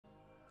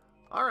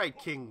All right,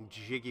 King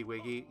Jiggy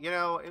Wiggy. You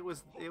know, it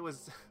was it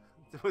was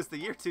the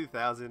year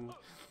 2000.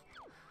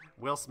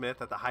 Will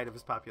Smith at the height of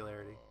his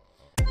popularity.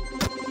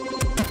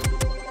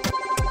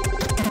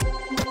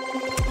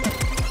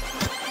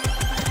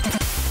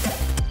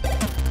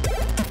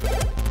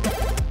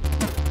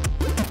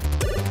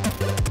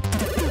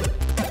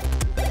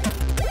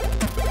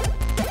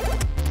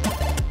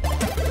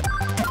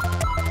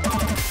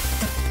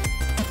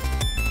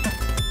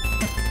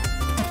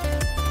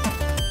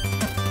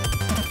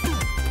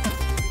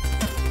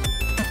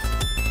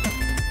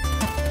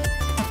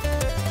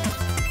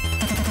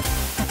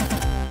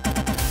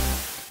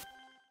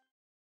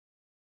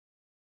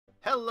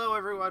 Hello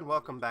everyone,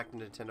 welcome back to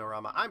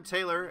Nintend-o-rama. I'm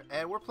Taylor,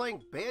 and we're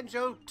playing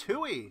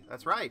Banjo-Tooie.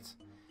 That's right.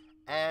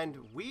 And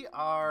we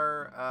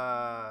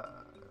are,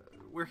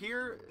 we're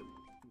here,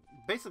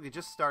 basically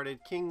just started.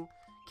 King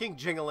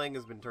Jingaling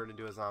has been turned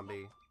into a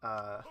zombie,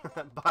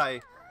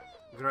 by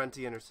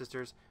Grunty and her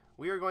sisters.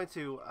 We are going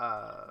to,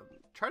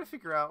 try to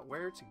figure out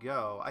where to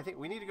go. I think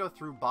we need to go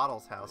through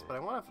Bottle's house, but I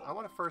want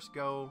to first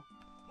go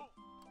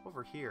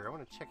over here. I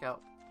want to check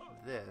out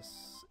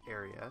this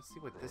area,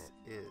 see what this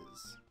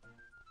is.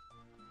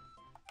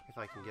 If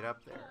I can get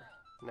up there.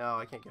 No,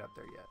 I can't get up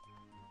there yet.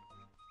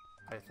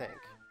 I think.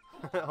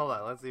 Hold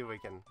on, let's see if we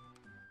can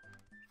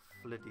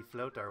flitty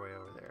float our way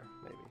over there,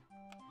 maybe.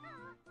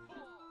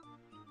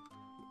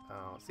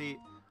 Oh, see,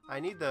 I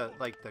need the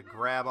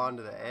grab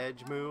onto the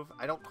edge move.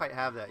 I don't quite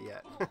have that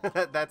yet.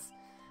 That's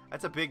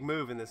a big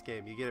move in this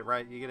game. You get it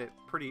right, you get it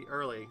pretty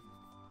early.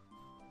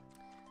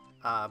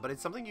 But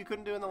it's something you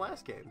couldn't do in the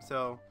last game.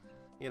 So,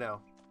 you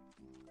know,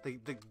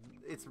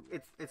 it's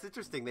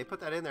interesting. They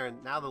put that in there,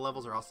 and now the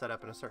levels are all set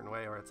up in a certain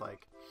way where it's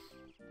like,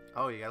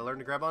 oh, you gotta learn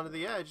to grab onto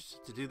the edge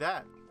to do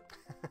that.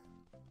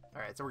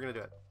 Alright, so we're gonna do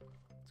it.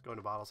 Let's go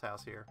into Bottle's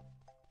house here.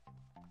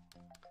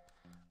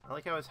 I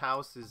like how his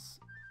house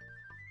is,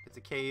 it's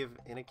a cave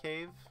in a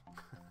cave.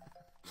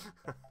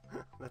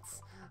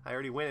 I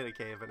already went in a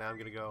cave, but now I'm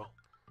gonna go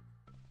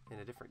in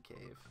a different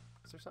cave.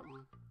 Is there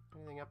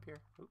anything up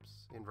here?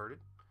 Oops, inverted.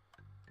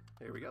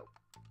 There we go.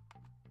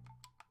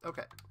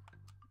 Okay.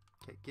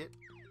 Okay, get...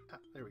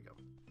 there we go.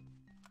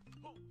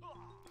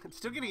 I'm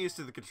still getting used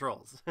to the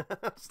controls.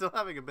 I'm still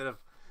having a bit of...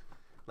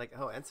 like,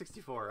 oh,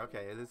 N64.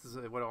 Okay, this is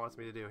what it wants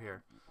me to do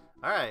here.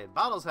 Alright,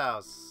 Bottle's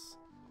house.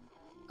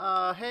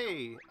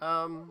 Hey,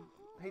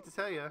 hate to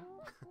tell you.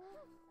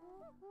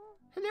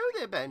 Hello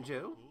there,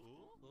 Banjo.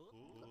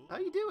 How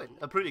you doing?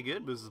 Pretty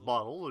good, Mrs.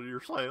 Bottle, and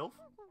yourself?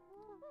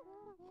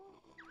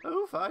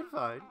 Oh, fine,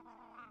 fine.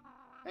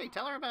 Hey,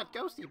 tell her about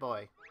Ghosty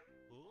Boy.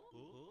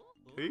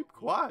 Keep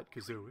quiet,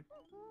 Kazooie.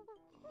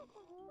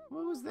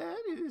 What was that?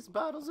 Is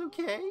Bottles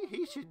okay?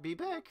 He should be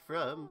back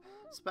from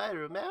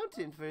Spider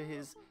Mountain for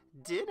his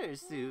dinner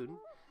soon.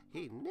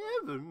 He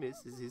never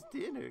misses his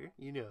dinner,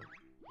 you know.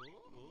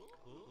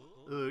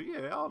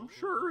 Yeah, I'm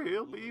sure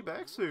he'll be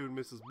back soon,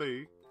 Mrs.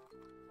 B.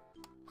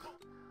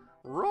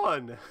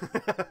 Run!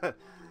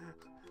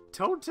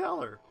 Don't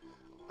tell her.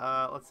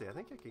 Let's see. I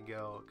think I can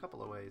go a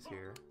couple of ways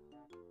here.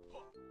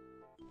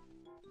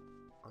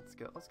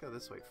 Let's go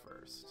this way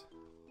first.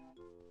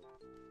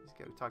 He's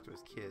got to talk to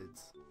his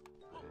kids.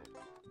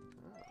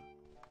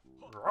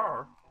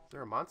 Oh. Is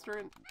there a monster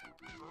in?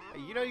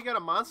 You know you got a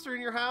monster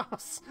in your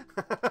house?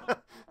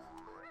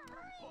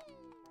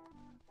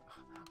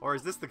 Or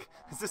is this the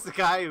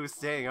guy who's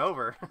staying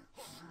over?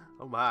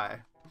 Oh my.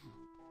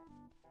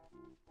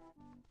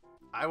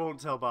 I won't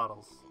tell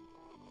Bottles.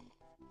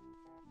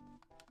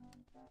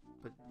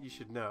 But you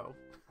should know.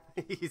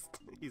 he's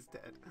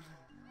dead.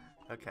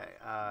 Okay,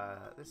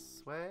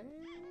 this way?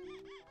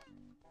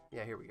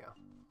 Yeah, here we go.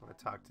 I want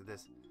to talk to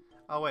this.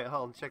 Oh wait,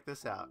 hold on, check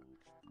this out.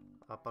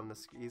 Up on the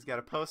screen, he's got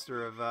a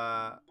poster of,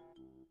 oh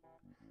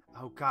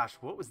gosh,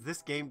 what was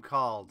this game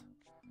called?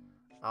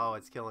 Oh,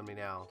 it's killing me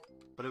now.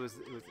 But it's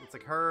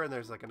like her, and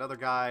there's like another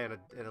guy and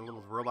a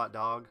little robot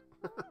dog.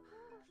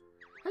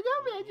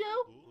 Hello,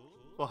 Banjo.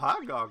 Well,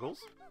 hi,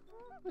 Goggles.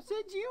 Well,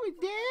 since you and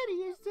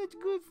Daddy are such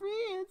good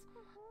friends,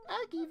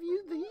 I'll give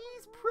you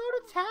these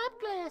prototype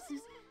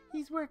glasses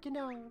he's working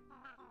on.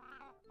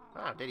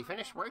 Oh, did he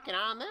finish working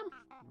on them,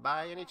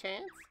 by any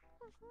chance?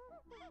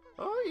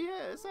 Oh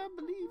yes, I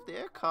believe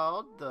they're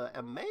called the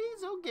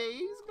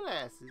Amazo-Gaze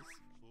glasses.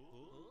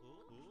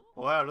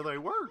 Well, how do they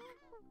work?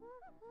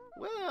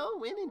 Well,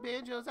 when in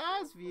Banjo's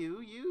eyes view,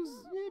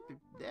 use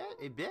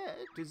a bit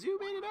to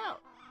zoom in and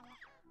out.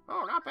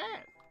 Oh, not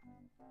bad.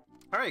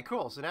 Alright,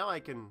 cool. So now I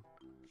can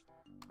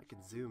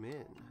zoom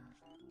in.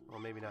 Well,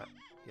 maybe not.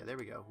 Yeah, there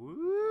we go.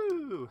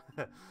 Woo!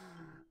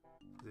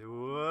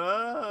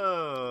 Whoa!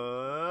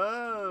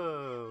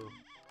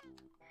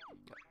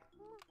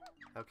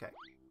 Okay.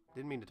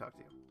 Didn't mean to talk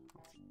to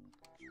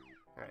you.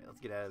 Alright, let's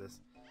get out of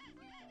this.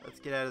 Let's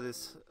get out of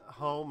this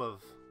home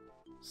of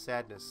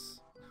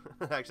sadness.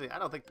 Actually, I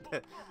don't think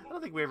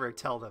we ever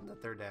tell them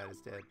that their dad is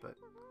dead, but...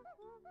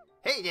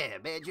 Hey there,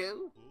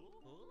 Banjo!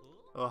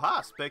 Oh,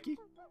 hi, Specky.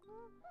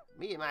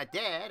 Me and my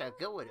dad are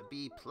going to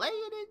be playing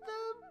in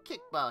the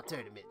kickball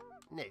tournament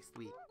next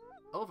week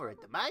over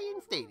at the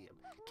Mayahem Stadium.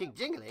 King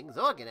Jingling's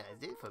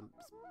organized it,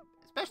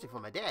 especially for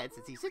my dad,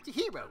 since he's such a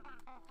hero.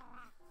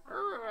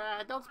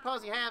 I don't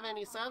suppose you have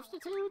any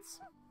substitutes?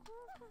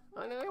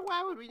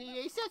 Why would we need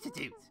any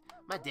substitutes?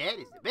 My dad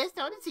is the best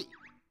on the team.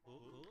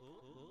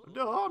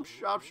 No,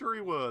 I'm sure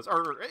he was.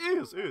 Or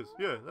is.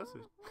 Yeah, that's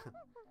it.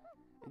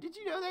 And did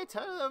you know that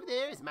tunnel over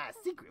there is my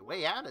secret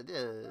way out of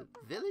the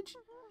village?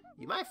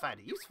 You might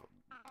find it useful.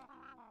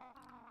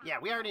 Yeah,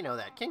 we already know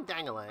that. King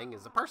Dangalang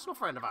is a personal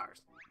friend of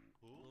ours.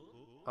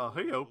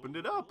 He opened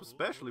it up,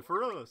 especially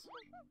for us.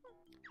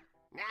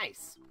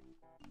 Nice.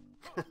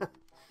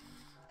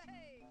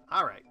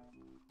 All right.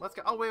 Let's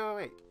go. Oh,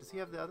 wait. Does he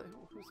have the other?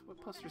 What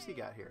posters he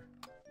got here?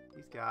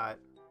 He's got...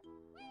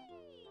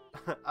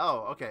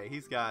 oh, okay.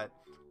 He's got...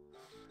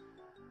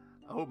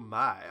 Oh,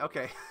 my.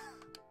 Okay.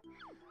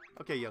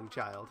 Okay, young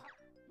child.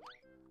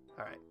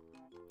 All right.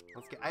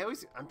 Let's get...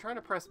 I'm trying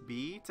to press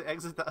B to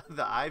exit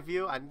the eye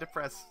view. I need to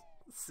press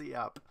C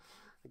up.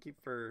 I keep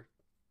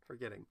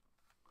forgetting.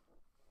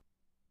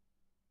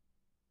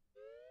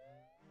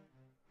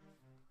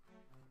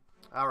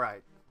 All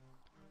right.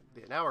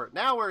 Yeah,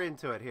 now we're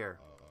into it here.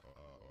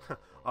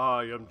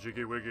 I am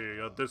Jiggy Wiggy,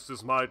 and this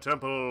is my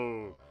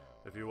temple.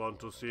 If you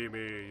want to see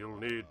me, you'll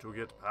need to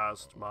get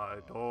past my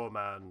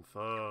doorman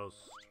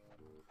first.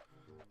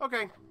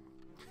 Okay.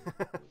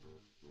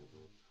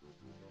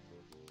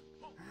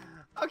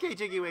 Okay,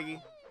 Jiggy Wiggy.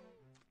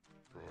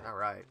 All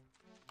right.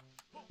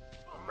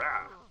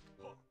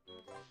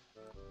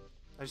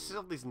 I just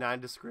have these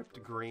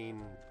nondescript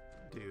green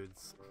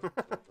dudes.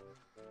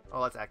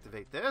 Oh, let's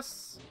activate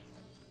this.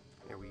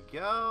 Here we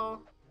go.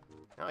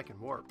 Now I can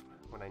warp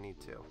when I need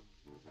to.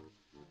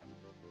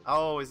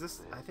 Oh, is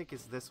this? I think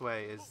it's this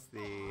way. Is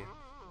the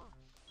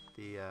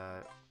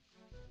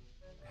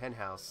hen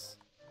house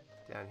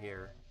down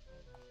here?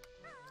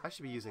 I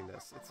should be using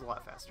this. It's a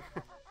lot faster.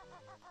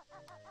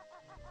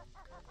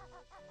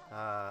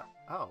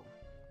 Oh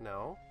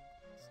no,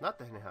 it's not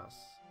the hen house.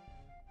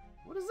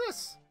 What is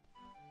this?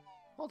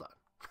 Hold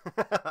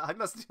on. I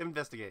must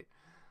investigate.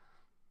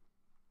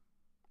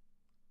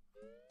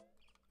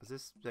 Is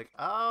this like,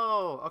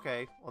 oh,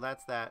 okay. Well,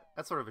 that's that.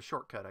 That's sort of a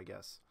shortcut, I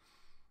guess.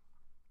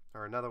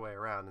 Or another way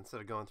around instead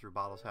of going through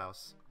Bottle's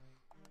house.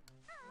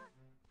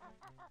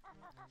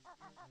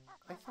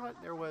 I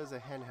thought there was a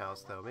hen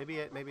house though. Maybe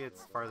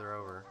it's farther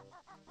over.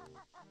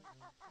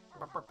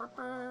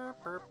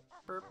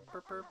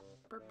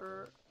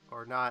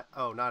 Or not.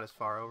 Oh, not as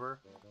far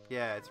over.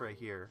 Yeah, it's right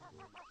here.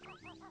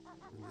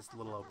 In this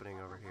little opening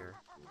over here.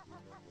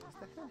 Is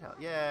the hen house?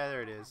 Yeah,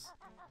 there it is.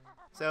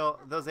 So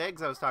those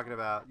eggs I was talking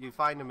about, you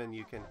find them and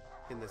you can,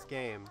 in this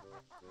game,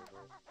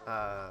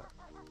 the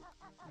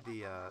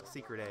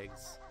secret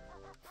eggs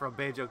from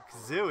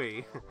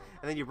Banjo-Kazooie, and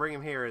then you bring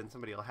them here and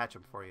somebody will hatch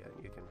them for you,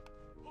 and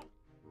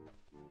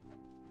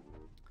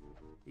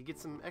you get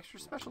some extra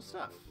special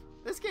stuff.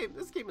 This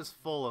game is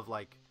full of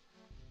like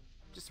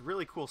just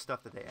really cool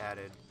stuff that they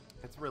added.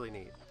 It's really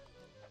neat.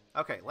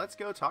 Okay, let's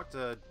go talk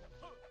to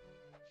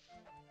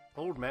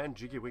old man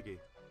Jiggy Wiggy.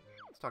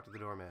 Let's talk to the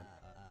doorman.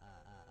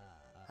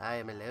 I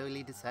am a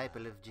lowly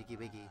disciple of Jiggy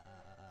Wiggy.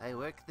 I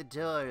work the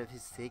door of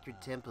his sacred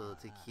temple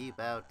to keep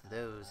out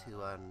those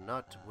who are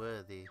not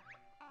worthy.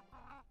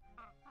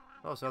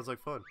 Oh, sounds like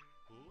fun.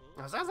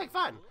 Oh, sounds like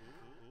fun.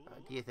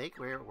 Do you think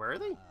we're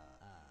worthy?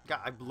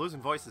 God, I'm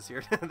losing voices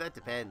here. That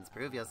depends.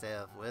 Prove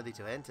yourself worthy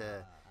to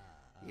enter.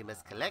 You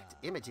must collect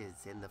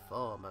images in the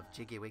form of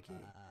Jiggy Wiggy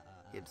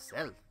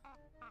himself.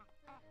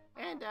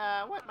 And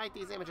what might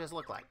these images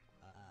look like?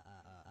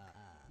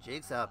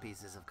 Jigsaw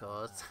pieces, of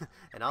course,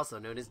 and also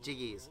known as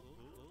jiggies.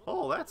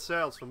 Oh, that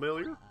sounds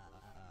familiar.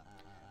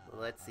 Well,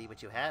 let's see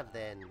what you have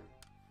then.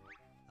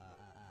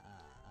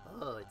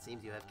 Oh, it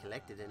seems you have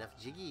collected enough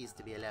jiggies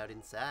to be allowed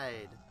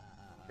inside.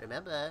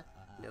 Remember,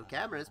 no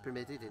cameras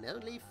permitted and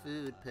only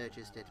food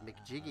purchased at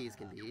McJiggy's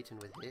can be eaten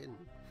within.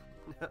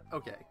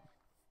 Okay.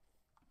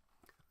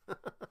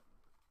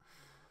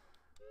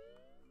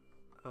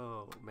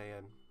 Oh,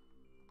 man.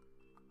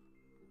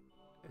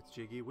 It's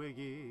Jiggy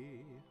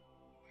Wiggy.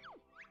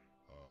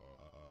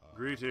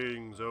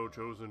 Greetings, O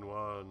Chosen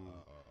One.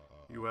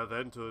 You have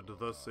entered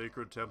the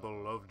sacred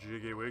temple of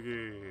Jiggy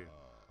Wiggy.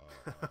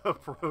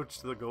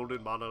 Approach the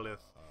golden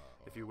monolith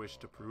if you wish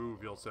to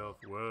prove yourself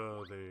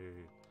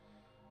worthy.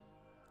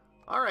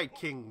 Alright,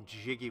 King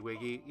Jiggy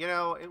Wiggy. You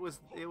know, it was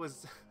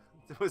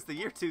the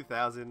year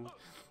 2000.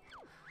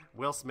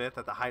 Will Smith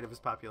at the height of his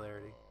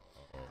popularity.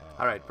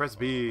 Alright, press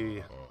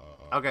B.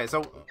 Okay,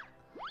 so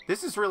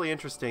this is really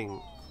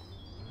interesting.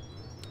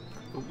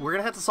 We're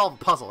gonna have to solve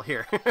a puzzle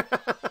here.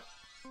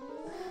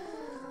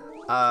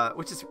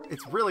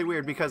 It's really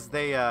weird because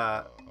they,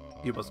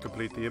 you must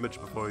complete the image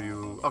before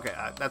you... Okay,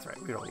 that's right,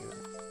 we don't need it.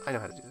 I know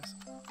how to do this.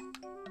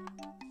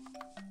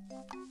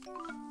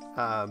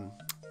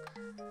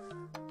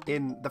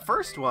 In the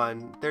first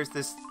one, there's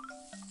this...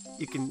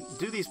 You can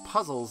do these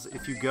puzzles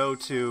if you go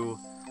to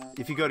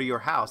if you go to your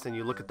house and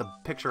you look at the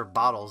picture of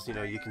bottles, you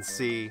know, you can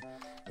see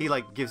he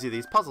like gives you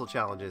these puzzle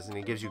challenges and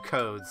he gives you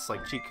codes,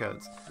 like cheat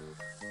codes.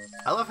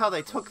 I love how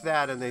they took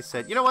that and they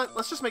said, you know what,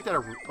 let's just make that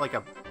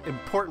a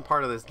important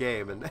part of this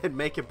game and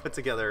make him put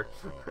together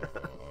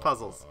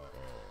puzzles.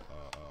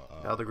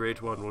 Now the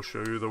Great One will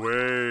show you the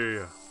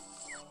way.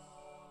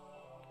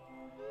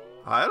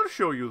 I'll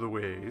show you the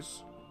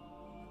ways.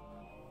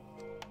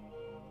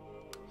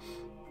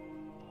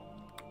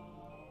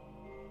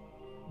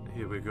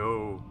 Here we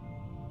go.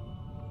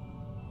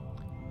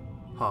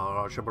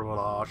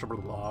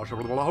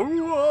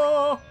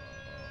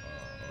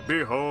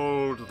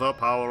 Behold the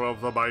power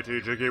of the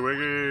mighty Jiggy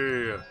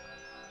Wiggy.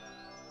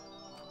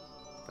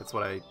 That's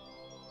what I...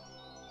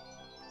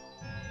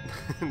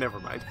 Never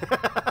mind.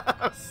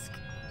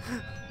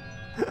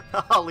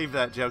 I'll leave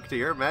that joke to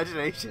your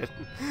imagination.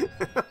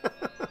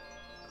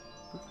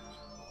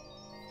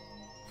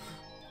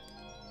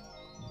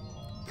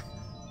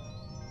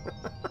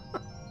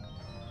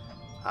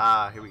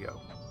 Here we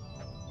go.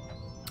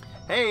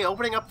 Hey,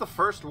 opening up the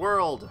first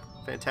world.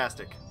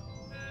 Fantastic.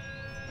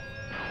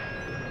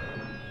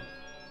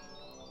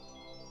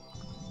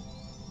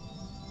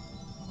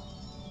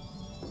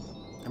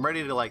 I'm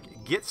ready to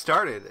like get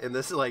started in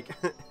this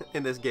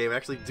in this game.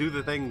 Actually do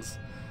the things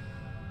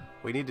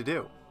we need to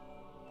do.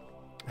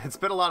 It's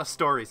been a lot of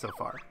story so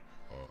far.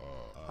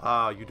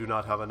 You do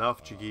not have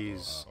enough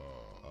Jiggies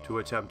to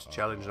attempt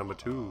challenge number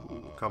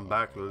 2. Come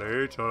back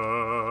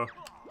later.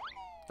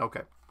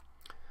 Okay.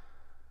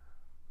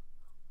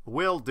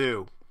 Will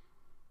do.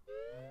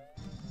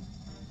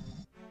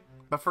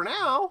 But for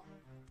now,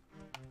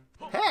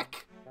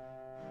 heck,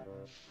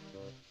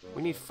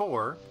 we need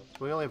 4.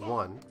 So we only have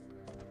 1.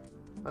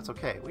 That's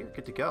okay. We're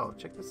good to go.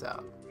 Check this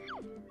out.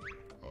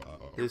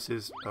 This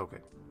is okay.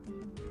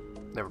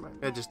 Never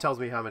mind. It just tells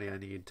me how many I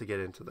need to get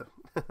into the.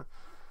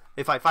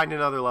 If I find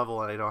another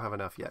level and I don't have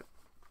enough yet,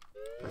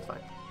 that's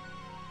fine.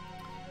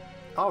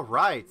 All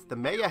right, the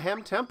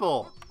Mayahem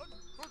Temple.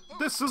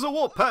 This is a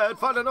warp pad.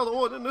 Find another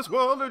one in this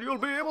world and you'll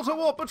be able to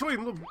warp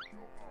between them.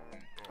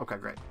 Okay,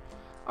 great.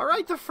 All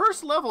right, the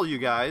first level, you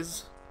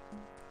guys.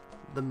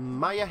 The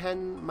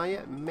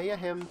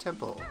Mayahem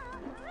Temple.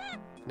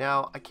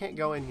 Now, I can't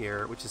go in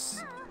here, which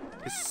is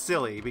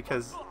silly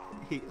because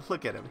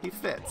look at him. He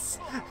fits.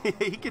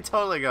 He could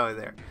totally go in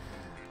there.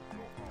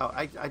 Oh,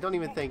 I don't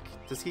even think...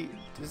 Does he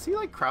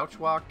like crouch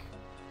walk?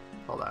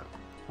 Hold on.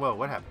 Whoa,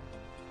 what happened?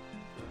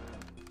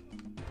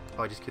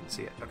 Oh, I just couldn't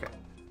see it. Okay.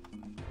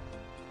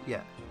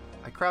 Yeah,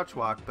 I crouch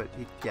walk, but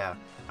yeah.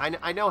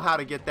 I know how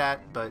to get that,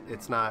 but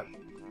it's not...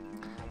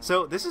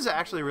 So, this is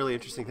actually a really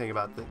interesting thing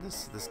about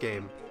this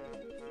game.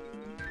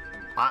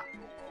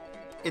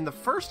 In the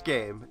first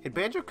game, in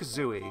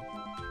Banjo-Kazooie,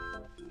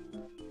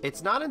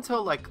 it's not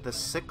until like the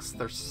 6th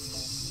or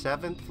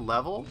 7th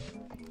level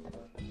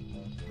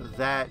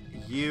that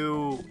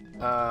you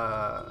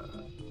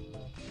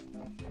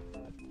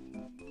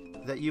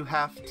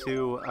have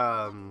to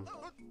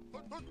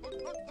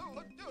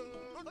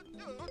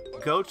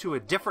go to a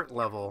different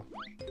level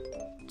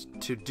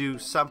to do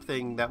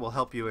something that will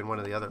help you in one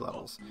of the other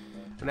levels.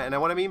 And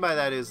what I mean by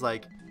that is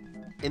like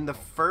in the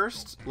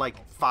first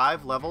like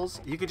 5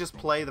 levels, you could just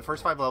play the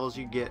first 5 levels.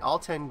 You can get all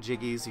 10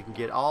 Jiggies. You can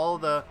get all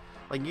the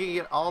you can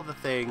get all the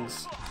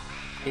things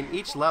in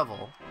each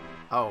level.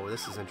 Oh,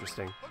 this is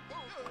interesting.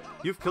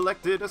 You've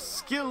collected a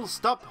skill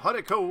stop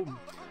honeycomb.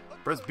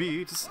 Press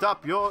B to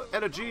stop your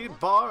energy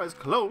bar as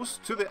close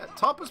to the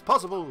top as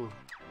possible.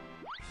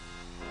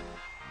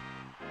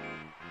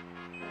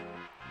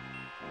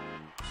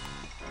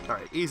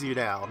 Alright, easier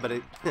now, but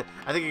I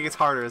think it gets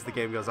harder as the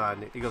game goes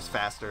on. It goes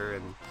faster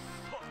and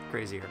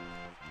crazier.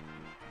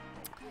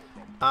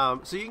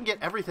 So you can get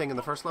everything in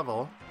the first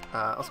level.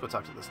 Let's go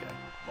talk to this guy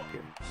up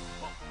here.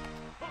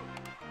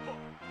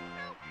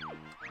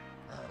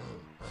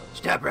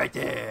 Stop right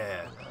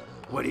there!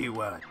 What do you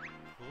want?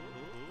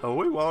 Oh,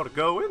 we want to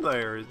go in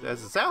there,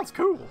 as it sounds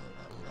cool.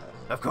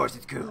 Of course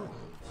it's cool.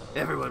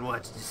 Everyone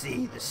wants to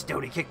see the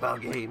Stony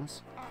Kickball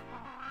games.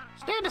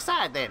 Stand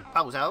aside then,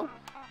 Bozo.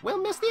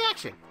 We'll miss the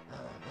action.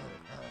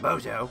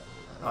 Bozo?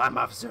 Oh, I'm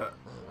Officer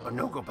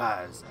Onogo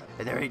Pies,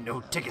 and there ain't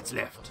no tickets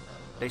left.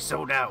 They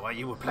sold out while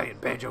you were playing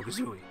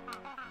Banjo-Kazooie.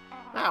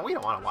 Ah, we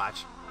don't want to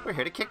watch. We're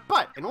here to kick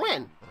butt and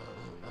win.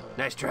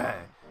 Nice try,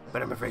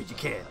 but I'm afraid you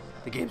can't.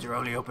 The games are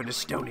only open to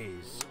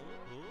Stonies.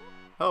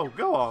 Oh,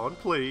 go on,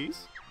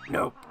 please.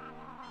 Nope.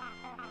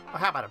 Well,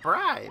 how about a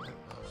bribe?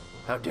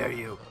 How dare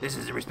you? This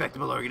is a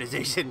respectable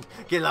organization.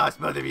 Get lost,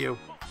 both of you.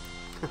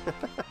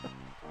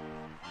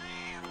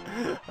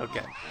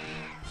 Okay.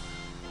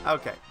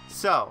 Okay,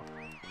 so,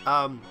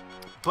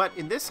 but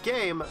in this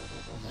game,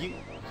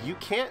 you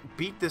can't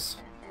beat this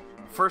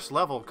first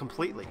level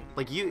completely.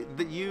 Like,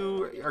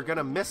 you are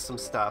gonna miss some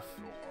stuff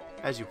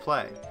as you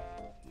play.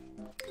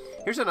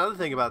 Here's another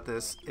thing about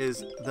this,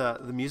 is the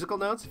musical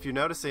notes. If you're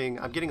noticing,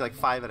 I'm getting like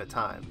 5 at a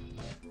time.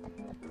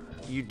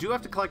 You do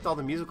have to collect all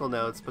the musical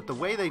notes, but the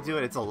way they do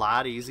it, it's a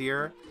lot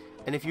easier.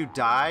 And if you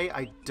die,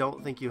 I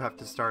don't think you have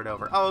to start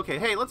over. Oh, okay.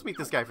 Hey, let's meet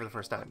this guy for the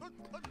first time.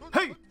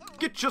 Hey,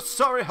 get your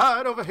sorry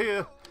hide over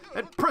here.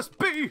 and press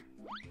B.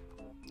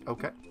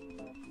 Okay.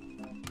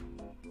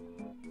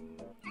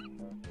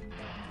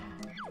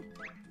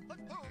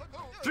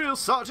 Drill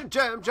Sergeant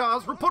Jam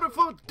Jars reporting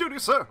for duty,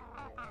 sir.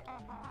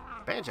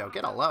 Banjo,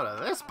 get a load of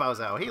this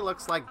bozo. He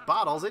looks like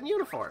Bottles in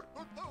uniform.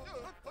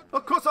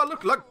 Of course I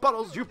look like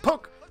Bottles, you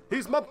punk.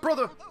 He's my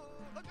brother.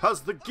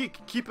 How's the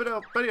geek keeping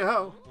up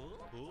anyhow?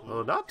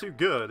 Not too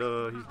good.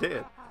 He's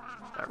dead.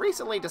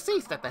 Recently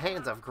deceased at the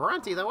hands of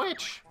Grunty the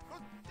Witch.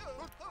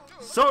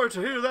 Sorry to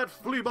hear that,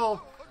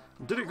 Fleaball.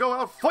 Did he go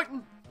out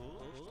fighting?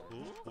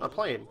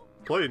 Playing.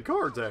 Playing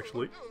cards,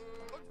 actually.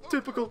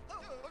 Typical.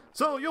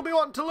 So you'll be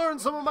wanting to learn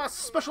some of my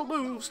special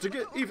moves to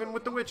get even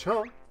with the witch,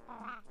 huh?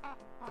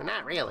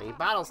 Not really.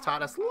 Bottles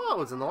taught us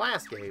loads in the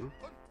last game.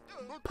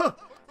 Puh!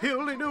 He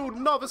only knew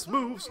novice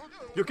moves.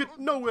 You'll get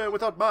nowhere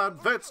without my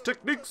advanced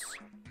techniques.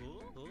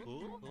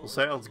 Well,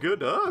 sounds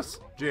good to us,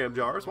 Jam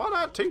Jars. Why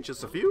not teach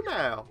us a few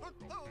now?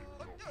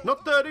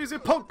 Not that easy,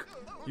 punk.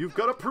 You've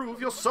got to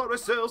prove your sorry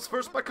selves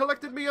first by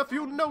collecting me a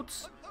few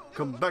notes.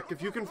 Come back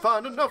if you can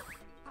find enough.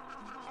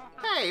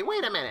 Hey,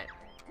 wait a minute.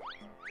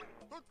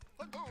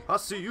 I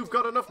see you've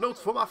got enough notes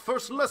for my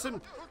first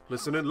lesson.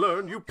 Listen and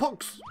learn, you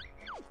punks.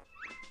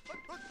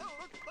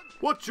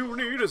 What you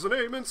need is an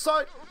aim in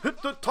sight.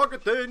 Hit the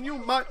target, then you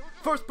might.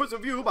 First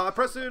person view by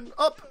pressing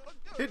up.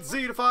 Hit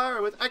Z to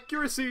fire with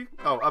accuracy.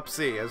 Oh, up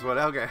C is what,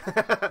 okay.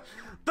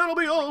 That'll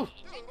be all.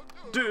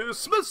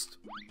 Dismissed.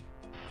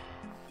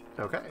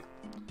 Okay.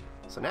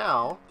 So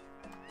now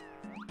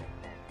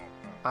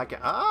I can,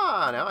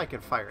 now I can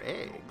fire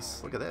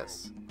eggs. Look at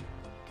this.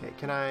 Okay,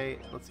 can I,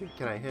 let's see,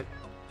 can I hit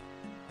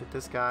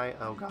this guy?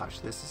 Oh gosh,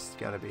 this is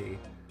gotta be,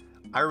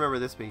 I remember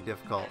this being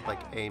difficult, like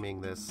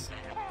aiming this.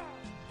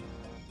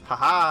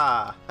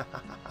 Haha!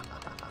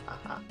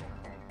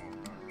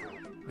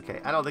 Okay,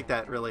 I don't think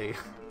that really,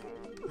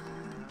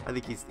 I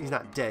think he's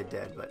not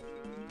dead, but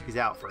he's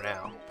out for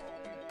now.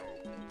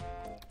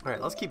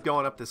 Alright, let's keep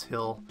going up this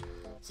hill.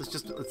 So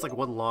it's like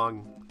one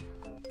long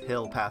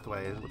hill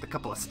pathway with a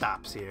couple of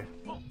stops here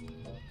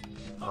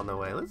on the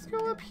way. Let's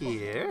go up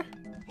here.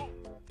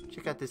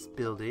 Check out this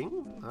building.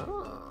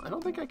 Oh, I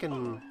don't think I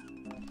can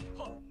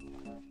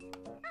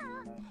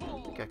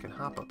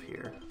hop up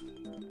here.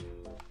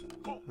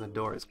 The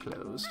door is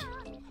closed.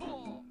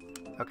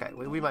 Okay,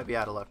 we might be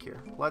out of luck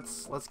here.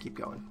 Let's keep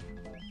going.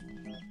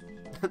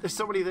 There's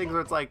so many things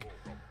where it's like,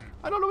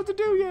 I don't know what to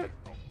do yet.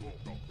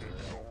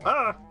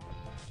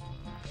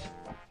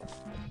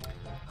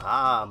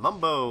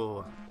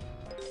 Mumbo.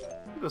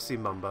 Go see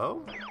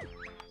Mumbo.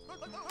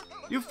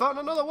 You found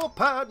another warp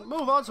pad.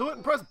 Move on to it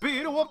and press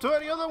B to warp to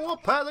any other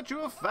warp pad that you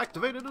have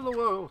activated in the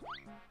world.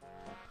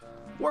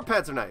 Warp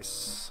pads are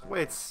nice.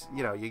 It's,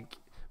 you know,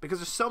 because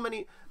there's so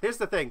many. Here's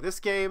the thing. This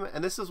game,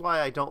 and this is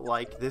why I don't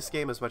like this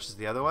game as much as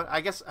the other one.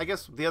 I guess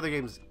the other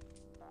game's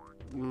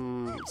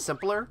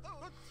simpler.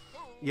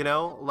 You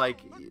know, like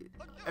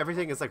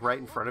everything is like right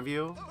in front of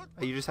you.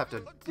 You just have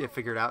to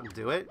figure it out and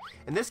do it.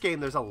 In this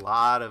game, there's a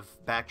lot of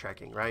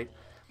backtracking, right?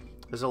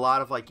 There's a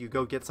lot of like you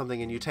go get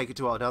something and you take it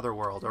to another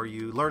world, or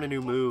you learn a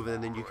new move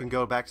and then you can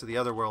go back to the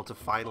other world to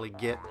finally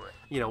get,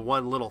 you know,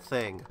 one little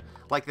thing.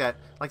 Like that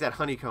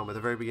honeycomb at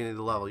the very beginning of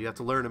the level. You have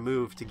to learn a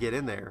move to get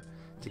in there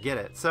to get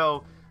it.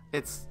 So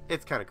it's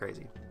kind of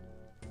crazy.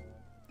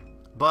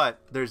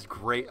 But there's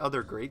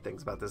other great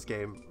things about this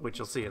game, which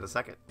you'll see in a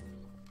second.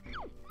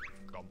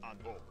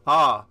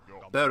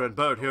 Bear and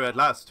Bird here at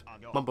last.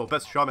 Mumbo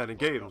best shaman in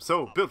game,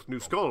 so built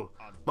new skull.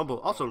 Mumbo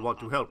also want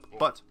to help,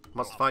 but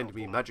must find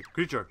me magic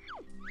creature.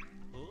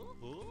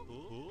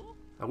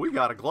 And we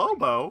got a glow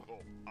bow.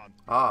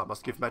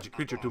 Must give magic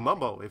creature to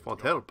Mumbo if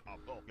want help.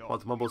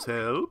 Want Mumbo's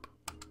help?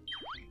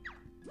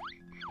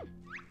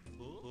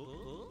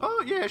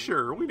 Oh yeah,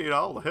 sure. We need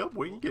all the help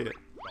we can get.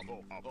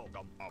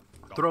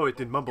 Throw it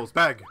in Mumbo's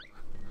bag.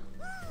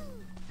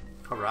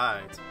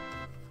 Alright.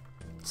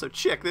 So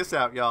check this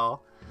out,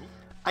 y'all.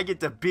 I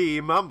get to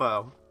be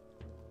Mumbo.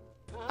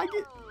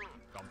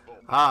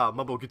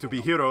 Mumbo get to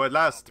be hero at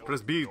last.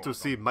 Press B to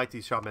see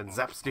mighty shaman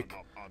Zapstick.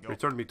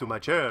 Return me to my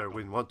chair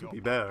when want to be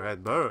bear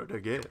and bird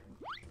again.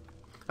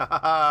 Ha ha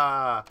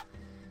ha!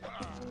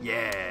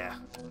 Yeah.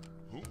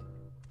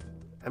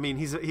 I mean,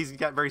 he's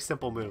got very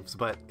simple moves,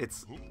 but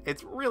it's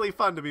really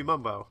fun to be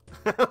Mumbo.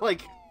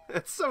 Like,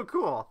 it's so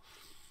cool.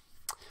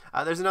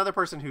 There's another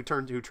person who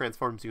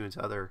transforms you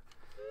into other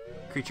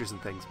creatures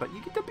and things, but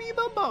you get to be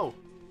Mumbo.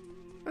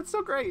 That's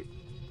so great.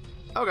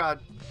 Oh god.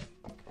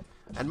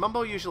 And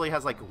Mumbo usually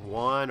has like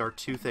 1 or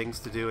 2 things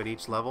to do in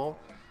each level,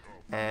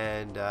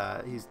 and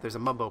there's a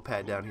Mumbo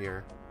pad down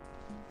here,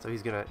 so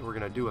we're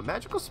gonna do a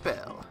magical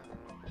spell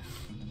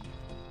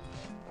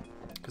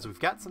because we've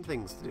got some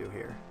things to do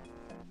here.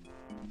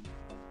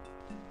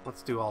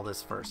 Let's do all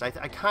this first. I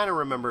kind of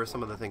remember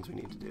some of the things we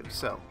need to do,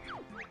 so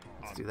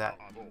let's do that.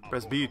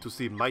 Press B to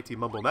see mighty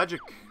Mumbo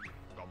magic.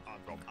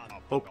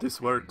 Hope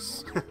this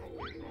works.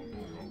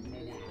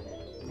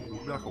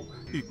 I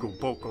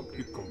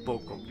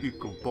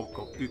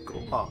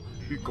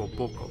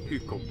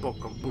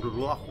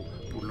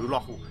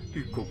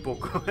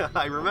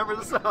remember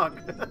the song.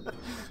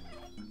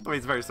 I mean,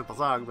 it's a very simple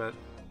song, but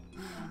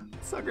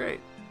it's So great.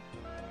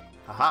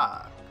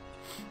 Haha.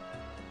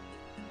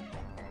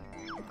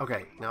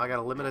 Okay, now I got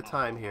a limited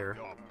time here.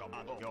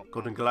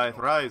 Golden Goliath,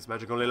 rise.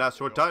 Magic only lasts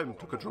short time.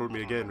 To control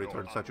me again,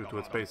 return statue to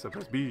its base and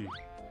press B.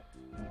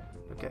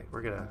 Okay,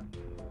 we're gonna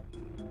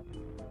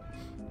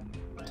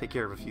take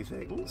care of a few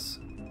things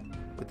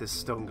with this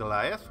stone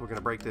Goliath. We're gonna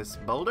break this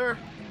boulder.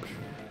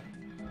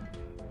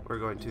 We're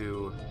going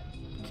to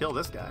kill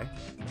this guy.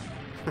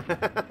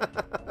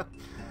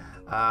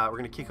 We're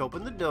gonna kick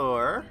open the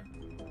door.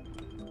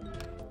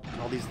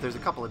 All these, there's a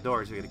couple of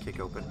doors we gotta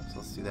kick open, so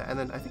let's do that. And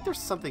then I think there's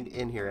something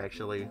in here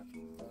actually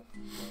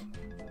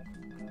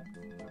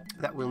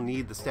that we'll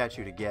need the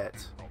statue to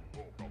get.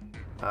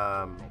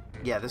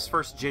 Yeah, this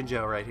first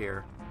Jinjo right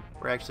here.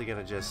 We're actually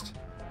gonna just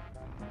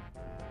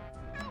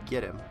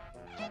get him.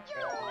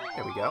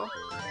 There we go.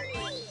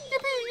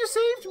 Yippee! You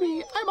saved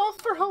me! I'm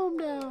off for home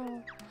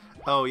now.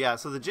 Oh yeah,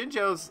 so the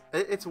Jinjos,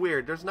 it's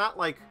weird. There's not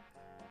like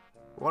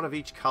one of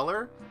each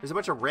color. There's a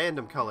bunch of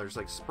random colors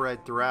like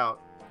spread throughout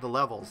the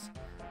levels.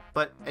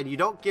 And you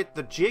don't get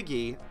the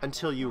Jiggy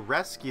until you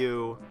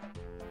rescue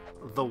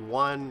the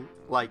one,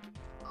 like,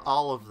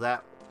 all of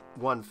that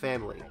one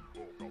family.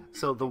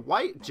 So the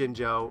white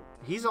Jinjo,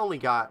 he's only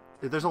got,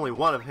 there's only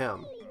one of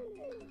him.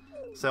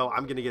 So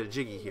I'm gonna get a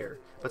Jiggy here.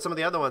 But some of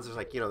the other ones, there's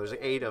like, you know, there's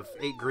 8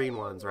 green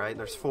ones, right? And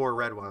there's 4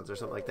 red ones or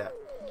something like that.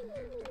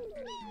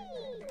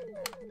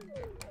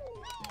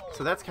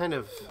 So that's kind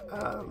of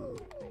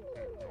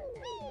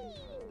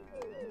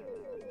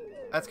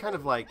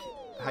like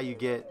how you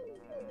get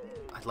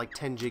like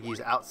 10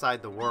 Jiggies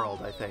outside the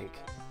world, I think.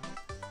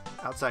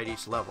 Outside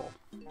each level.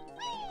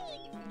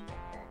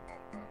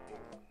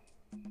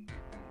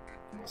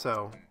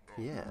 So,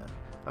 yeah.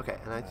 Okay,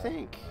 and I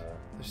think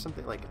there's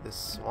something like this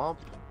swamp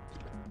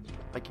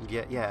I can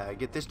get. Yeah, I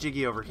get this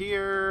Jiggy over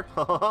here.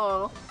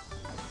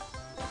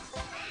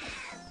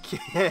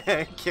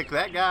 Kick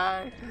that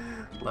guy.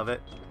 Love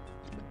it.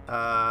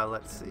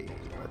 Let's see.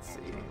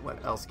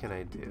 What else can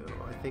I do?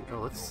 I think,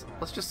 oh, let's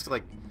just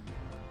like,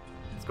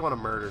 let's go on a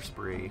murder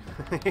spree.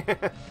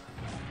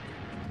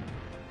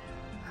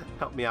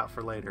 Help me out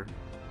for later.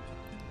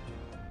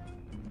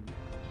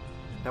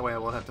 That way I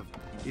won't have to,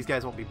 these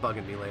guys won't be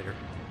bugging me later.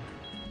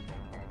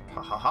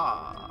 Ha ha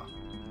ha.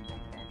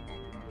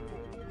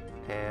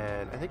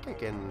 And I think I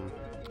can,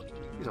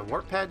 there's a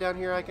warp pad down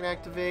here I can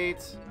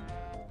activate.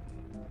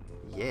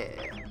 Yeah.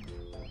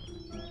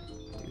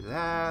 Do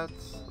that.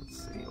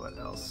 Let's see, what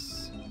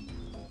else?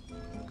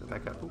 Go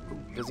back up. Ooh,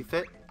 ooh. Does he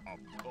fit?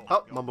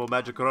 Oh, Mumbo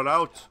Magic run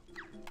out.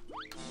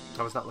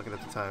 I was not looking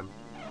at the time.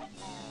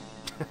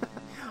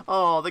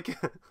 Oh,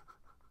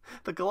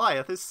 the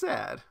Goliath is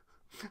sad.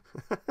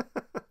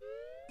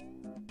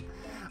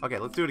 Okay,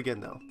 let's do it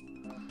again though,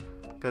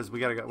 because we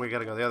gotta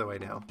go the other way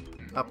now,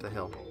 up the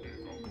hill.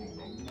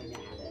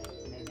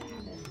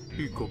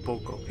 Iko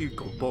boko,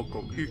 iko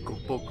boko,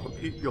 iko boko,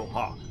 iko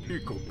ha,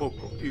 iko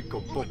boko,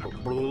 iko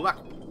boko.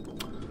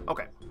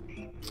 Okay,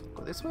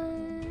 go this way.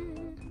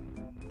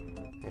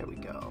 There we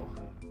go.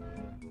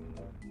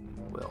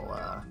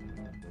 We'll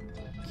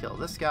kill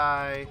this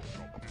guy.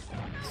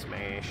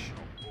 Smash.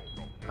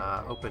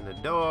 Open the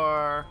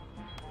door.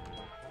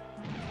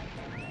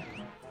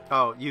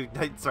 Oh,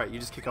 that's right, you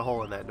just kick a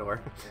hole in that door.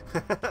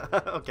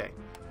 Okay.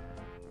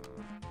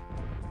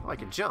 Oh, I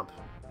can jump.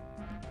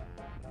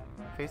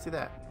 Fancy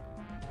that.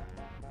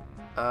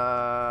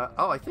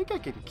 Oh, I think I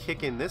can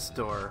kick in this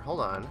door.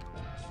 Hold on.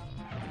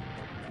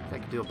 I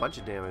can do a bunch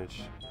of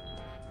damage.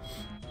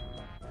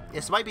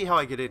 This might be how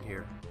I get in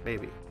here.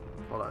 Maybe.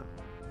 Hold on.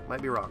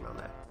 Might be wrong on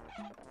that.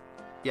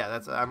 Yeah,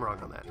 I'm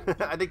wrong on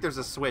that. I think there's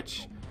a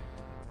switch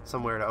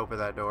somewhere to open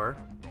that door.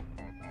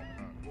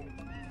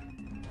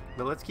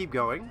 But let's keep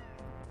going.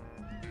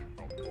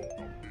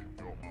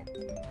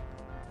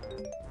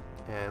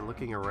 And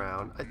looking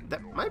around.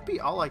 That might be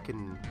all I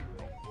can...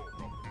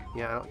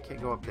 Yeah, I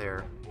can't go up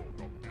there.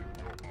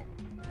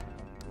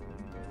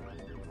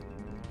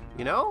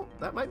 You know,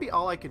 that might be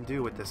all I can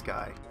do with this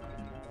guy.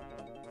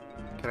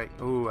 Can I...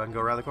 Ooh, I can go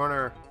around the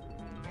corner.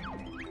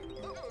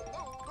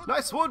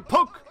 Nice one,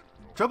 poke!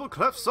 Treble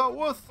clefs are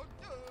worth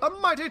a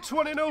mighty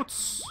 20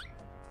 notes!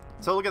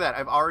 So look at that,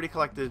 I've already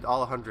collected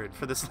all 100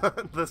 for this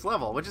this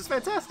level, which is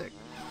fantastic.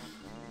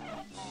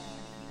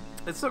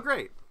 It's so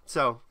great.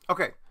 So,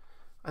 okay.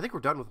 I think we're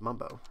done with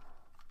Mumbo.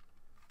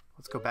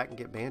 Let's go back and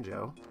get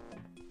Banjo.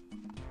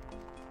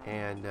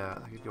 And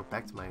I could go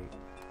back to my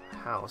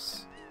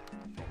house.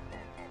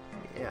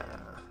 Yeah.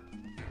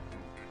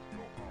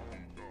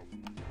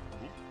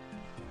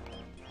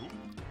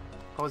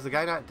 Oh, is the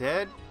guy not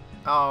dead?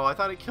 Oh, I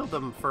thought it killed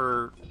them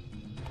for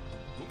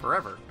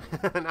forever.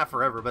 Not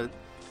forever, but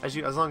as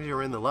long as you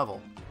were in the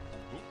level.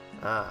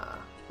 Ah,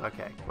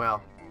 okay.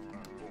 Well,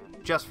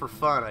 just for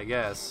fun, I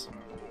guess.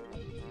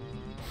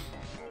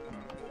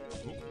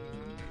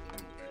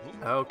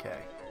 Okay.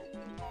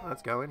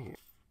 Let's go in here.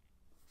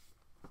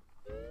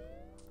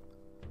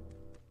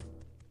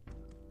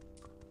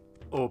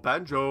 Oh,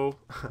 Banjo,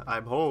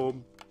 I'm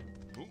home.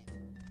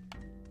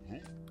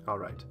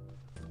 Alright.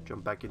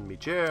 Jump back in me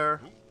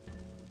chair.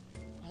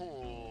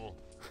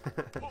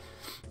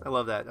 I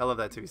love that. I love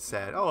that too. He's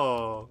sad.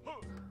 Oh,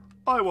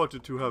 I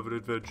wanted to have an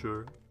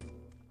adventure.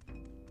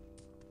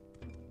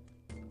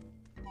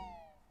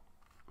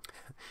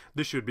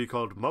 This should be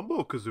called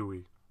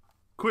Banjo-Kazooie.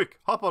 Quick,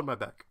 hop on my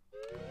back.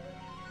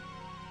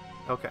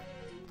 Okay.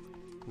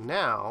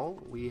 Now,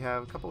 we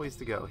have a couple ways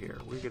to go here.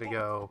 We're gonna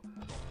go...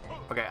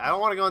 Okay, I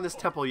don't want to go in this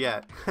temple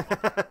yet.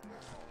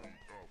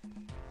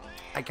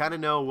 I kind of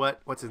know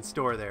what's in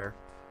store there.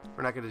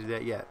 We're not gonna do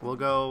that yet. We'll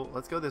go...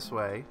 Let's go this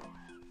way.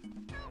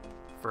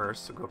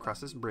 First, we'll go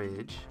across this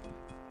bridge.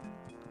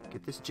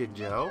 Get this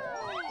Jinjo.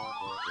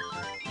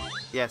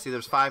 Yeah, see,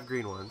 there's 5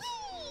 green ones.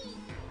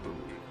 Ooh,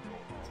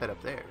 let's head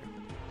up there.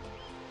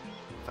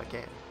 If I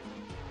can.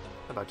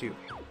 How about you?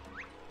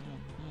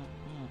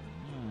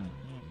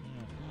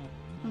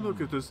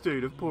 Look at the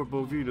state of poor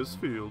Bovina's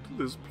field.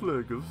 This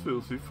plague of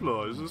filthy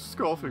flies is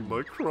scoffing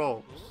my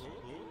crops.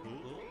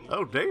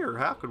 Oh dear,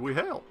 how could we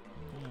help?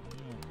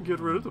 Get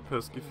rid of the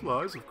pesky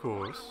flies, of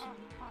course.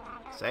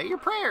 Say your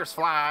prayers,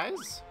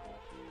 flies!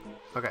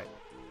 Okay,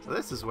 so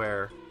this is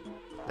where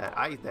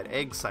that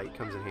egg site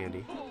comes in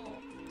handy.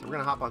 So we're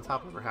gonna hop on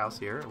top of her house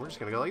here, and we're just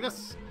gonna go like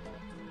this.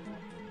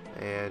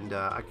 And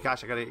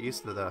gosh, I gotta get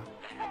used to the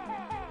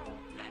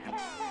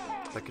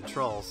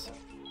controls.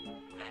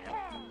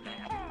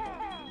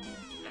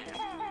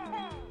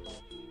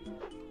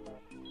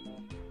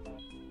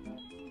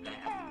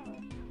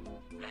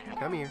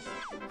 Come here.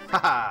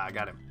 Haha, I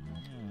got him.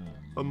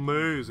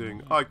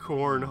 Amazing. I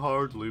can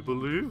hardly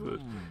believe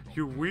it.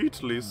 You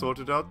wheatly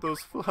sorted out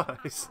those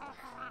flies.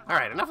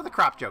 Alright, enough of the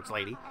crop jokes,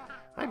 lady.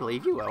 I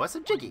believe you owe us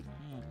a jiggy.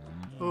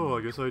 Oh,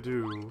 I guess I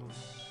do.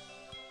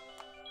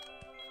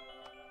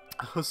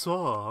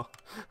 Huzzah.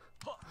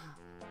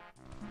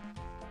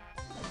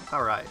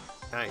 Alright,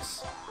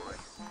 nice.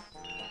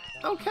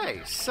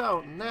 Okay,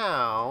 so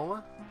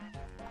now...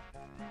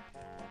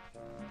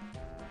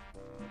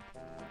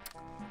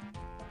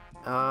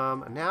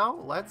 now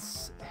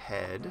let's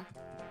head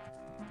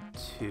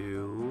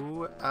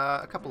to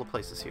a couple of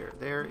places here.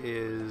 There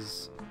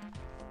is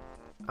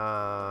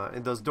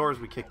in those doors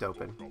we kicked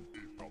open.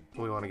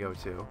 We want to go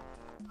to.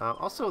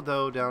 Also,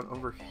 though, down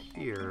over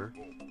here.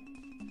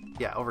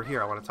 Yeah, over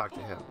here I want to talk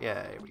to him.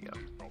 Yeah, here we go.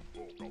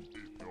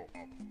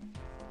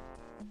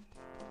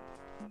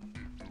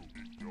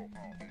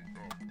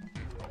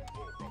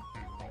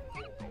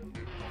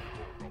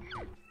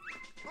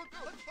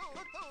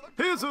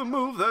 Here's a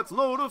move that's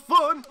load of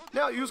fun.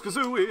 Now use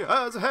Kazooie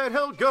as a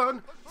handheld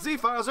gun. Z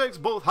fires eggs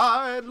both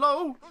high and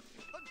low.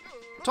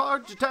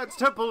 Target Tad's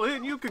temple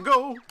in you can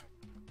go.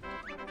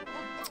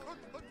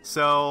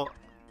 So,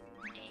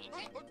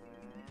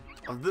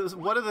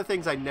 one of the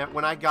things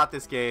when I got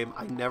this game,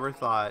 I never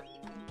thought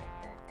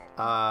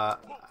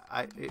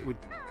it would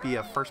be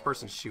a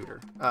first-person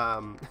shooter.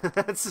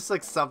 It's just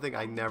like something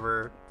I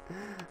never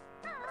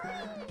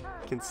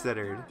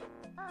considered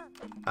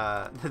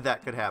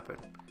that could happen.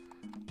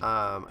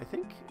 I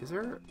think,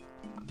 I'm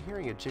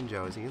hearing a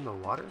Jinjo. Is he in the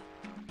water?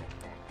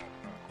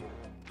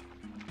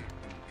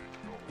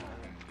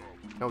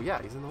 Oh yeah,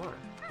 he's in the water.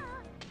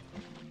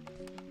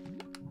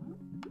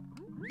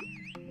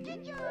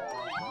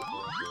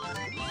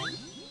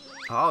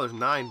 Oh, there's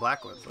 9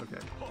 black ones. Okay.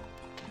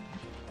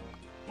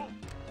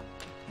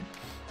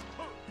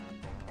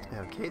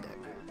 Okay then.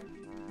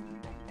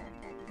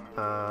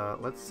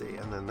 Let's see.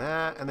 And then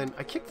that. And then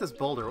I kicked this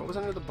boulder. What was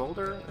under the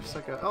boulder? It's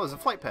like oh, it's a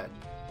flight pad.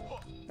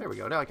 There we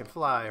go. Now I can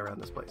fly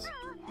around this place.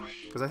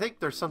 Because I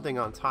think there's something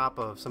on top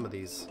of some of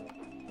these.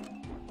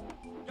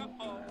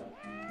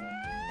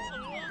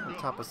 On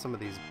top of some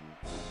of these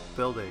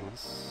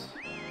buildings.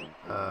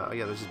 Oh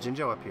yeah, there's a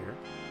Jinjo up here.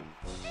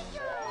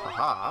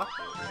 Haha.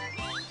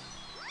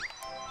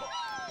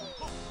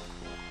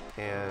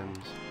 And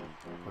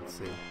let's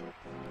see.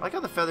 I like how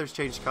the feathers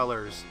change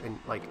colors and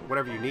like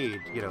whatever you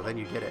need, you know, then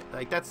you get it.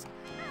 Like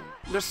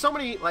there's so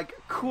many like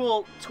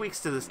cool tweaks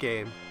to this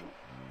game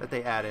that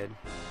they added.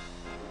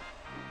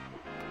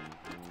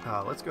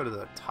 Let's go to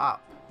the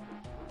top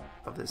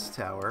of this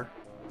tower.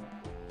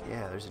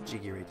 Yeah, there's a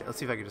Jiggy right there. Let's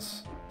see if I can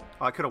just...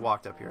 Oh, I could have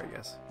walked up here, I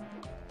guess.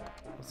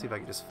 Let's see if I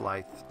can just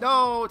fly...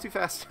 No! Too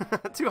fast!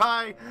 Too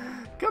high!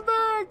 Come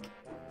back!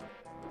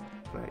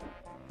 Right.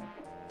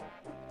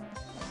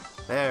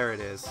 There it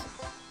is.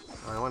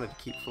 Oh, I wanted to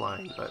keep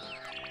flying, but...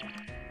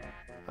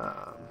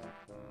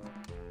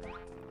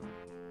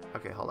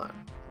 Okay, hold on.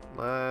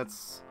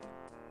 Let's...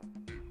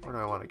 Where do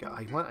I want to go?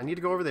 I need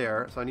to go over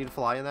there, so I need to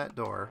fly in that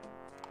door.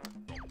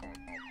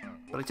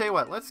 But I tell you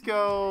what, let's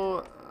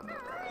go...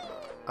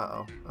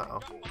 Uh-oh, uh-oh.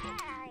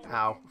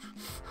 Ow.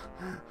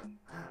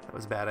 That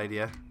was a bad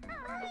idea.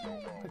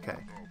 Okay.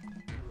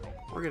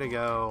 We're gonna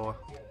go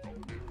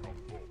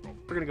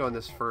in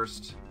this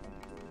first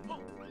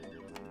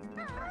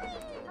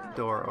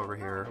door over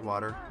here.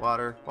 Water,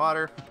 water,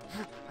 water.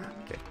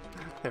 Okay,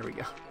 there we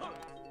go.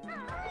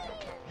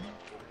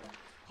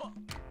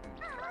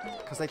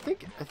 Because I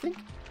think...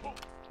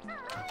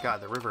 Oh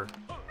God, the river.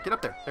 Get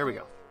up there. There we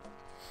go.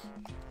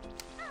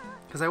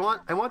 Because I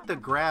want the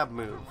grab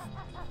move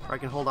where I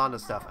can hold on to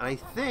stuff, and I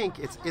think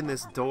it's in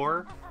this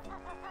door.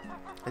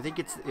 I think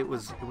it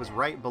was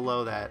right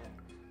below that,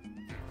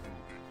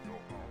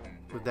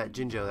 with that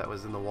Jinjo that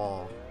was in the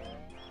wall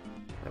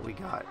that we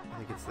got. I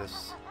think it's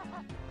this.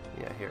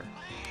 Yeah, here.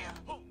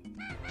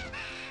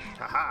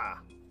 Haha!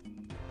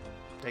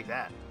 Take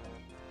that.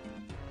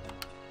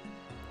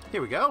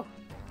 Here we go.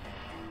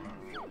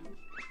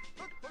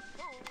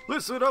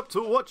 Listen up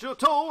to what you're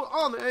told.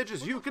 On the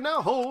edges you can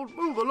now hold.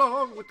 Move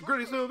along with the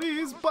greatest of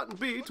ease. Button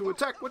B to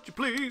attack what you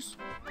please.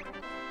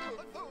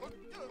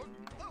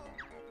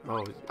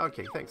 Oh,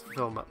 okay, thanks for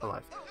filling up my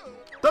life.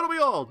 That'll be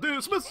all.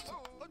 Dismissed.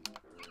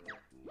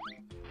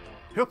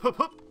 Hup, hup,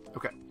 hup.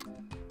 Okay.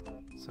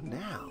 So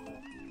now.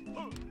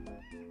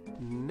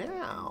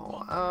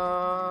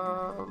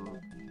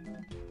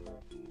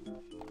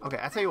 Okay,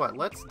 I tell you what.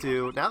 Let's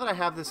do. Now that I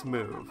have this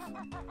move,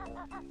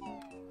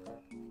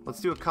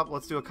 let's do a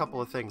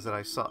couple of things that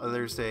I saw.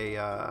 There's a.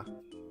 I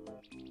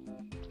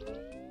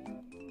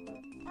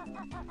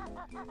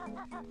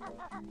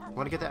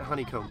want to get that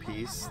honeycomb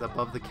piece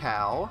above the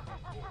cow.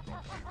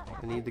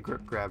 I need the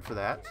grip grab for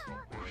that.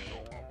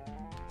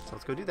 So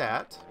let's go do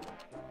that.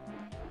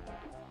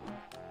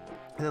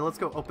 And then let's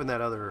go open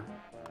that other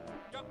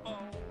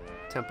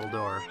temple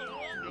door.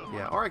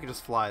 Yeah, or I could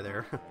just fly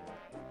there.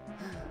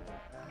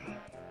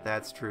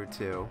 That's true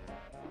too.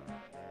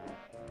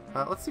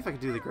 Let's see if I can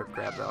do the grip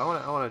grab though. I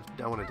want to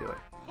do it.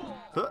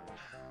 Huh.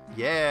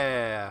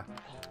 Yeah,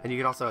 and you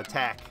can also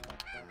attack.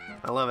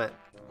 I love it.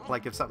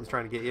 Like if something's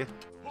trying to get you.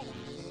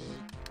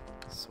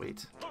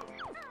 Sweet.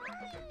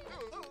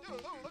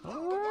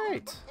 All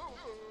right.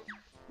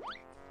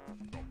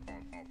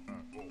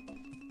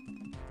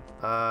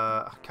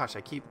 Gosh,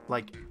 I keep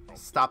like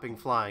stopping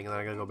flying and then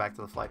I gotta go back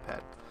to the flight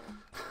pad.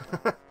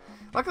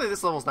 Luckily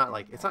this level's not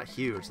like, it's not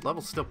huge. The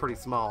level's still pretty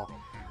small.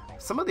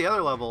 Some of the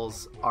other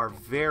levels are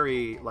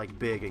very like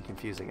big and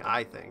confusing,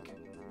 I think.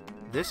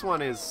 This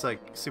one is like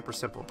super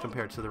simple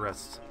compared to the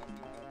rest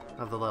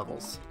of the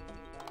levels.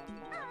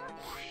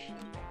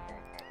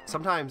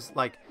 Sometimes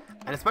like,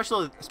 and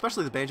especially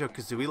the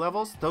Banjo-Kazooie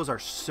levels, those are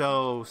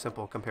so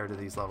simple compared to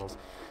these levels.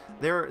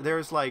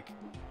 There's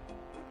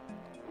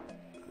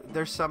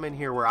some in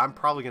here where I'm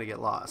probably gonna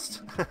get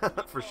lost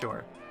for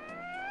sure.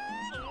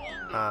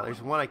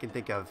 There's one I can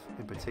think of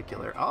in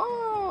particular.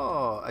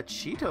 Oh, a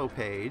Cheeto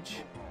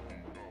page.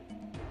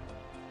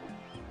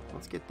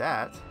 Let's get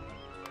that.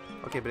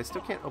 Okay, but I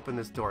still can't open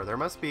this door. There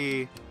must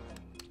be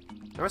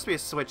a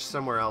switch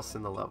somewhere else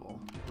in the level.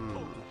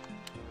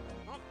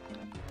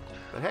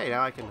 But hey,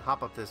 now I can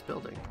hop up this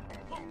building.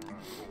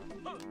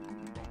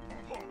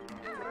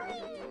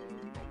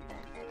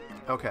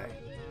 Okay.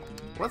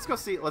 Let's go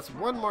see.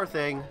 One more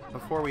thing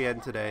before we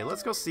end today.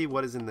 Let's go see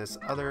what is in this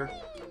other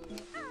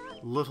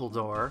little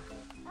door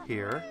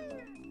here.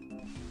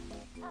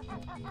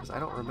 Because I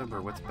don't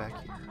remember what's back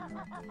here.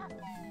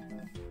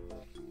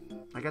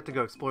 I got to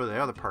go explore the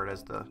other part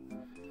as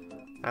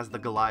the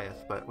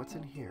Goliath, but what's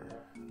in here?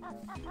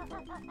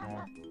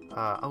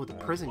 Oh, the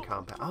prison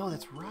compound. Oh,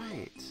 that's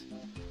right.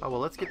 Oh well,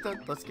 let's get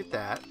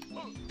that.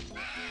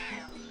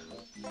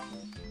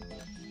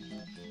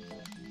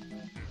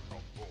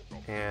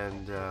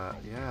 And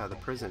yeah, the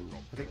prison.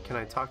 I think, can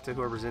I talk to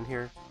whoever's in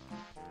here?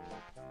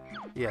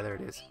 Yeah, there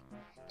it is.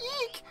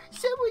 Eek!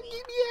 Someone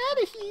get me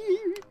out of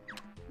here!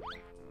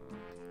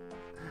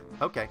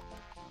 Okay.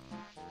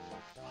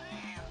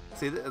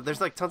 See,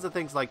 there's like tons of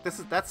things like this.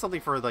 That's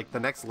something for like the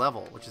next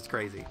level, which is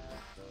crazy.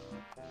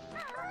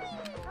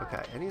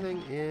 Okay,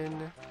 anything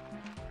in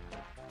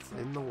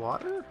the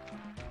water?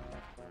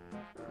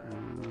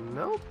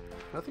 Nope,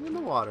 nothing in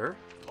the water.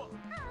 All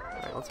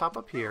right, let's hop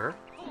up here.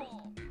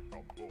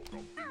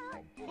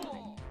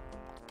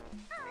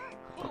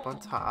 Up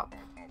on top.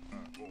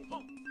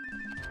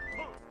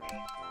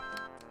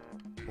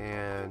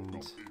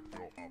 And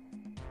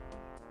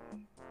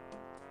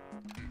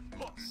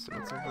so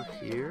it's over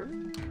here.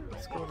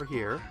 Let's go over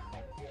here.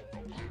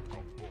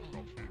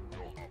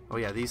 Oh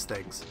yeah, these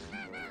things.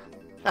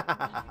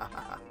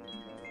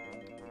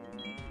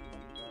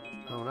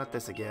 Oh, not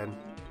this again.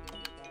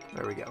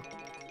 There we go.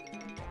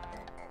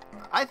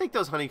 I think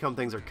those honeycomb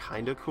things are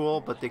kind of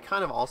cool, but they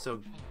kind of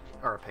also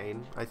are a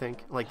pain, I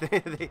think. Like,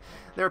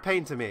 they're a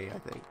pain to me, I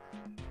think.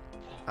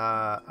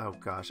 Oh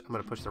gosh, I'm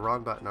gonna push the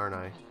wrong button, aren't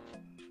I?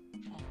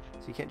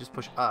 So you can't just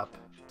push up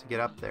to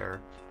get up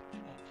there.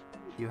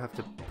 You have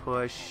to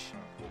push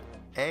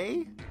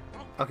A?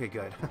 Okay,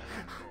 good.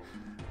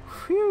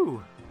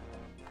 Phew!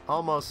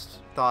 Almost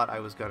thought I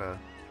was gonna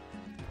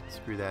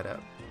screw that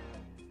up.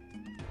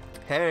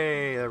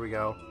 Hey, there we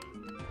go.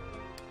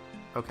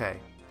 Okay.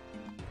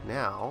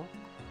 Now...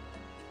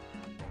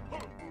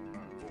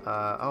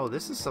 oh,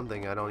 this is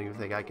something I don't even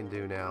think I can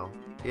do now.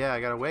 Yeah,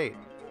 I gotta wait.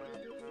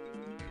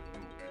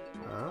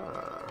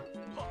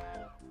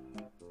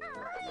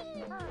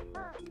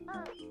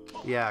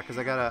 Yeah, because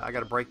I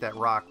gotta break that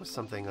rock with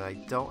something that I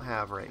don't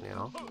have right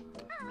now.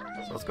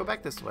 So let's go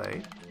back this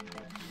way.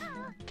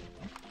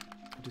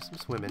 Do some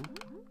swimming.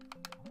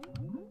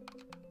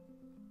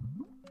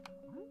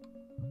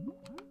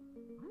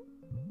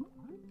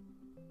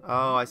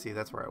 Oh, I see.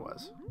 That's where I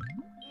was.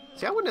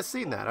 See, I wouldn't have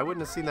seen that. I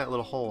wouldn't have seen that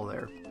little hole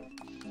there.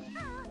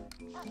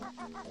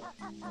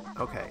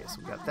 Okay, so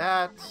we got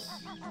that.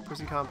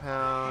 Prison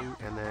compound,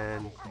 and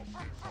then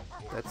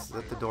that's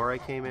the door I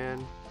came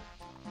in.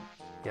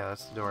 Yeah,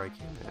 that's the door I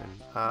came in.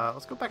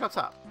 Let's go back up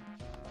top.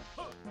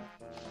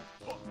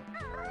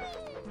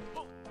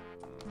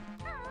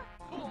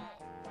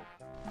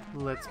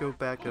 Let's go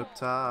back up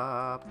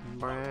top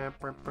and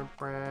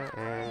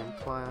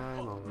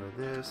climb over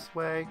this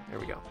way. There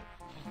we go.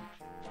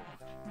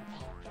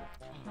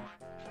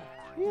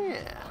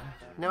 Yeah,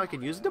 now I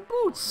can use the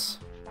boots.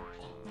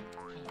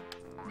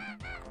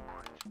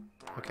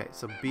 Okay,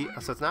 so B.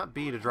 So it's not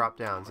B to drop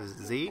down. So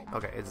it's Z.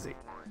 Okay, it's Z.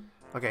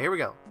 Okay, here we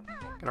go.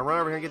 Gonna run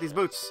over here and get these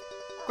boots.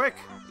 Quick!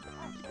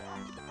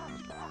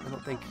 I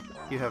don't think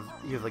you have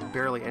like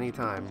barely any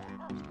time.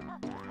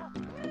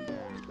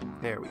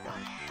 There we go.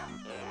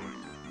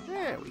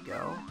 There we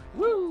go.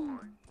 Woo!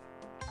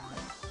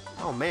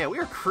 Oh man, we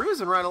are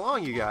cruising right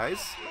along, you guys.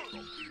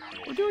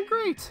 We're doing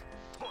great.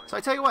 So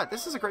I tell you what,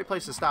 this is a great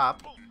place to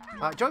stop.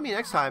 Join me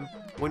next time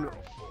when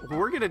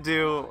we're gonna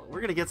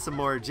get some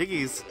more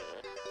jiggies.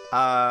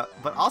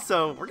 But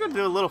also we're gonna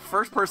do a little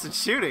first-person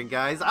shooting,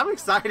 guys. I'm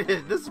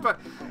excited. This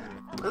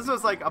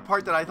was like a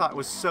part that I thought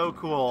was so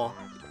cool.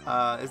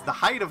 Is the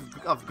height of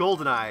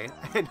GoldenEye,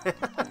 and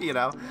you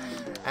know,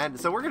 and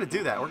so we're gonna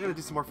do that. We're gonna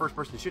do some more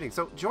first-person shooting.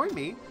 So join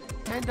me,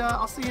 and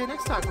I'll see you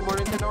next time for more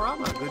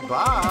Nintend-o-rama.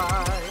 Goodbye.